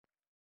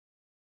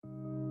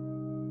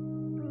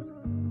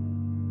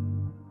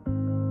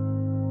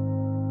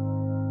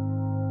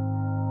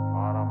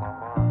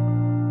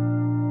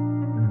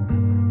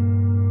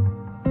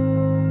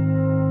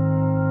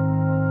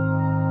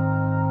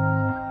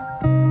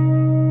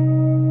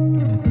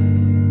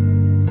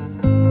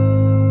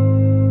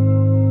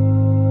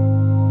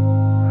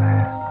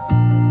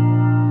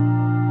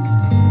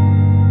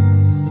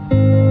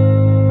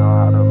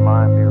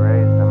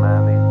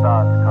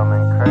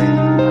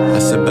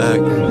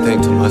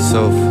think to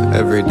myself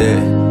every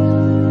day,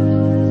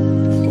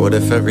 what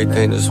if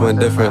everything just went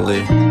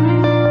differently?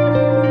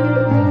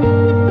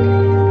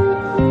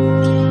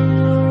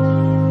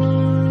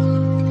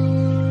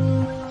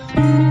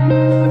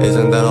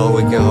 Isn't that all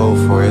we can hope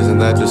for? Isn't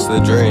that just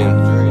a dream?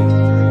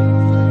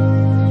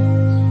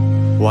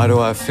 Why do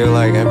I feel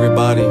like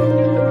everybody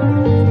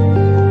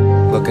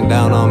looking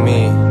down on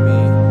me?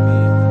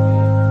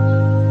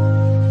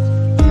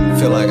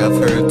 Feel like I've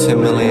heard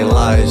 10 million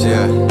lies,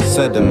 yeah,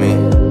 said to me.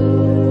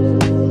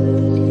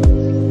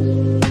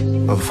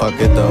 But fuck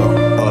it though,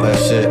 all that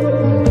shit,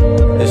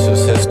 it's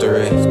just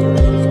history.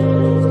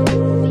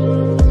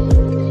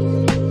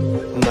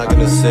 I'm not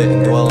gonna sit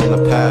and dwell on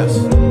the past,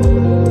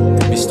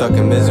 be stuck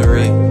in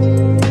misery.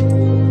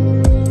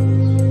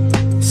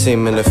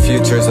 Seeming the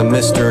future's a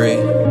mystery,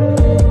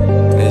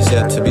 it's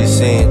yet to be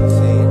seen.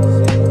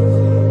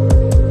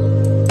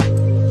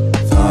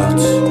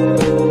 Thoughts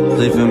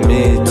leaving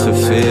me to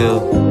feel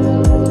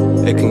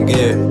it can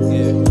get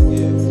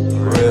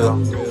real.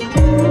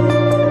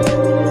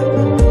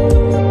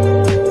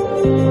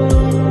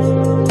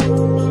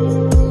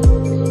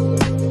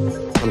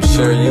 I'm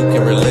sure you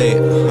can relate,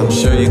 I'm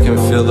sure you can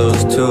feel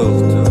those too.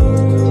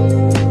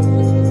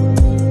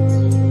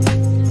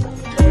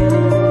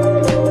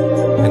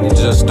 And you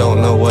just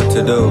don't know what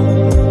to do.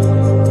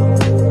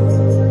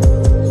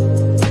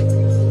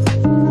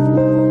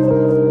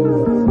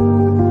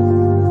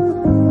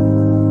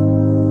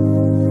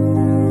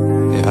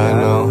 I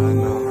know.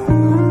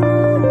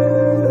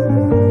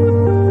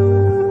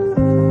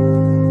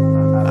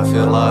 I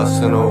feel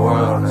lost in the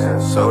world,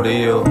 and so do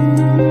you.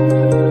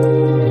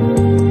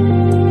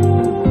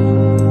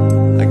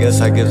 I guess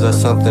that gives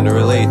us something to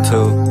relate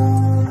to.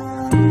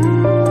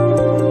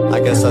 I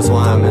guess that's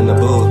why I'm in the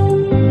booth,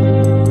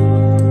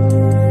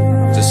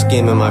 just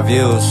scheming my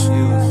views.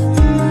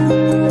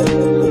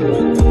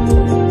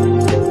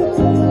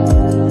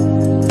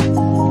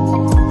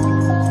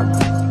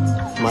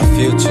 My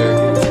future,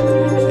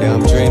 yeah,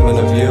 I'm dreaming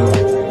of you.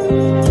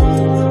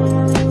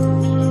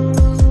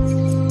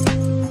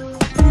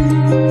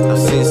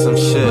 I've seen some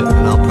shit,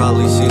 and I'll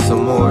probably see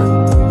some more.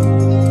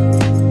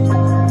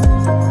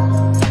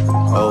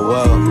 Oh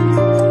well,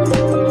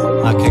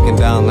 I'm kicking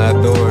down that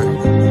door.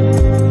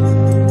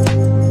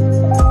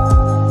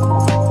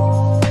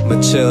 I'ma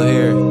chill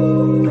here,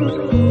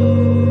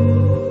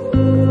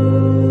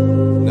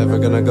 never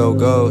gonna go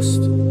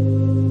ghost.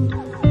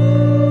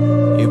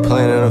 You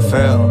planning to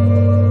fail?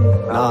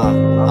 Nah,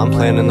 I'm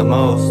planning the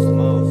most.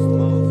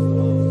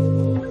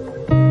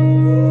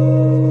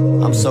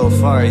 I'm so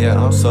far, yet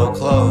I'm so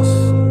close.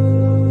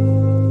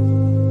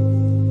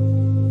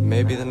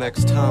 Maybe the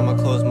next time I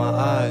close my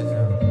eyes,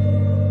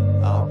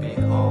 I'll be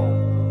home.